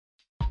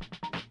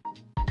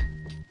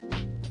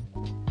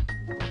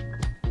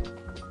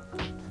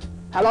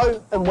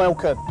Hello and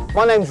welcome.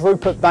 My name's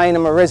Rupert Bain.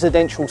 I'm a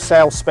residential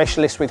sales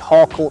specialist with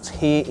Harcourts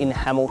here in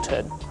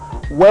Hamilton.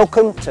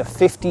 Welcome to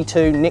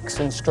 52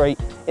 Nixon Street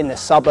in the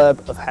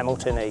suburb of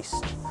Hamilton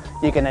East.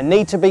 You're going to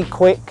need to be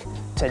quick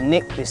to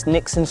nick this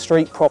Nixon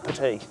Street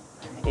property.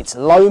 It's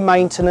low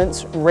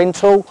maintenance,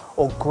 rental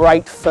or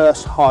great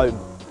first home.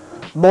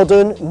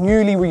 Modern,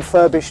 newly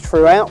refurbished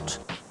throughout.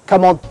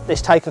 Come on,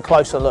 let's take a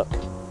closer look.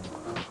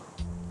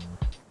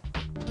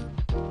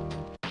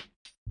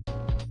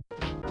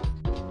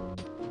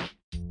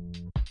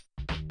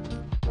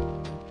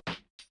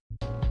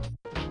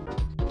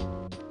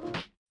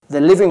 The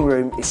living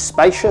room is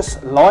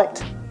spacious,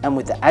 light and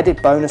with the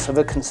added bonus of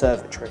a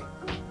conservatory.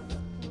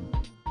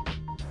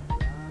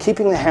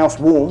 Keeping the house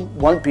warm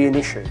won't be an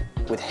issue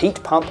with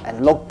heat pump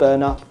and log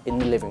burner in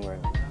the living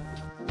room.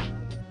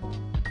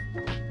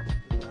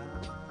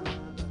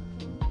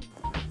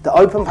 The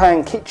open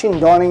plan kitchen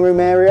dining room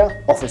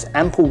area offers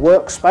ample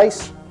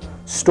workspace,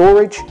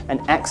 storage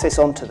and access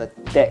onto the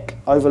deck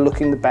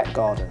overlooking the back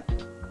garden.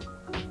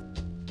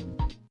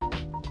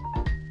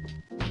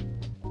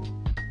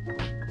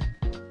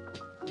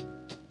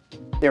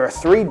 There are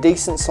 3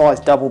 decent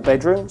sized double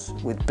bedrooms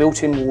with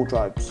built-in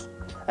wardrobes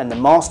and the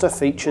master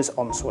features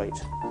ensuite.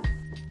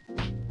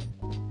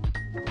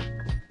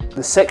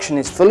 The section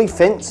is fully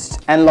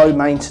fenced and low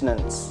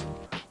maintenance.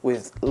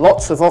 With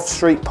lots of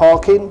off-street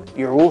parking,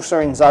 you're also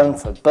in zone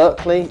for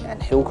Berkeley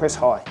and Hillcrest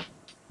High.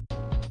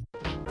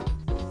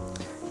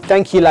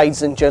 Thank you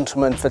ladies and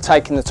gentlemen for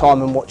taking the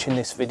time and watching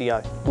this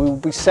video. We will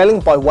be selling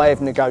by way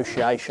of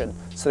negotiation,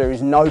 so there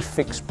is no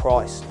fixed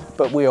price,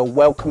 but we are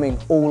welcoming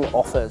all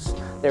offers.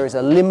 There is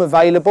a lim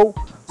available,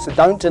 so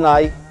don't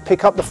delay,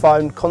 pick up the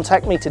phone,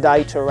 contact me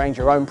today to arrange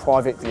your own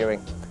private viewing.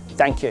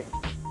 Thank you.